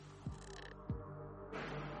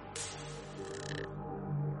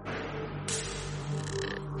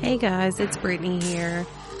Hey guys, it's Brittany here.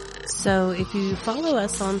 So if you follow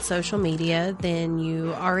us on social media, then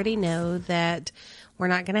you already know that we're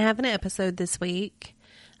not going to have an episode this week.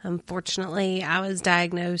 Unfortunately, I was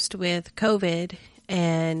diagnosed with COVID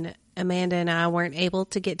and Amanda and I weren't able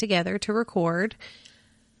to get together to record.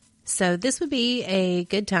 So this would be a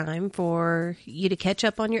good time for you to catch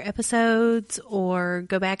up on your episodes or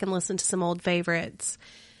go back and listen to some old favorites.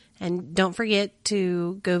 And don't forget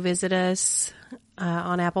to go visit us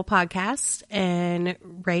on Apple Podcasts and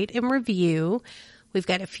rate and review. We've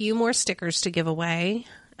got a few more stickers to give away.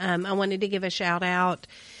 I wanted to give a shout out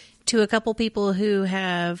to a couple people who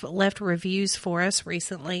have left reviews for us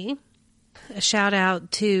recently. A shout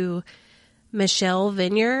out to Michelle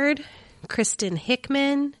Vineyard, Kristen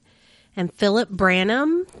Hickman, and Philip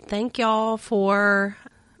Branham. Thank y'all for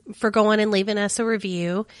going and leaving us a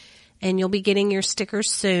review. And you'll be getting your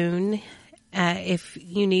stickers soon. If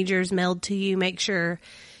you need yours mailed to you, make sure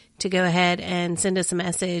to go ahead and send us a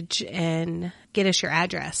message and get us your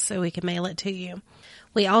address so we can mail it to you.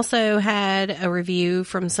 We also had a review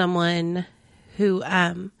from someone who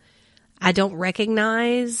I don't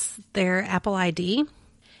recognize their Apple ID.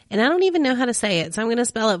 And I don't even know how to say it, so I'm going to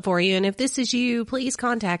spell it for you. And if this is you, please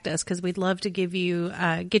contact us because we'd love to give you,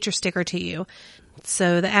 get your sticker to you.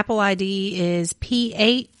 So the Apple ID is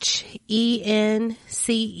PHENCERX.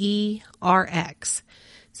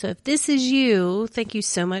 So if this is you, thank you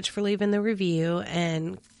so much for leaving the review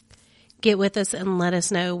and get with us and let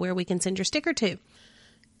us know where we can send your sticker to.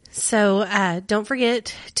 So don't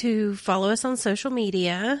forget to follow us on social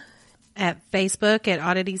media at Facebook at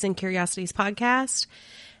Oddities and Curiosities Podcast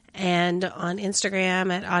and on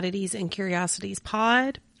Instagram at Oddities and Curiosities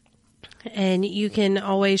Pod. And you can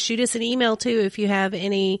always shoot us an email too if you have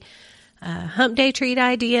any hump day treat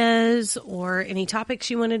ideas or any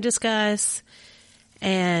topics you want to discuss.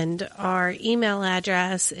 And our email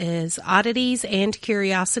address is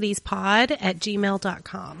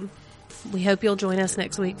odditiesandcuriositiespod@gmail.com. We hope you'll join us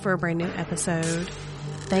next week for a brand new episode.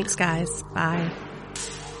 Thanks, guys. Bye.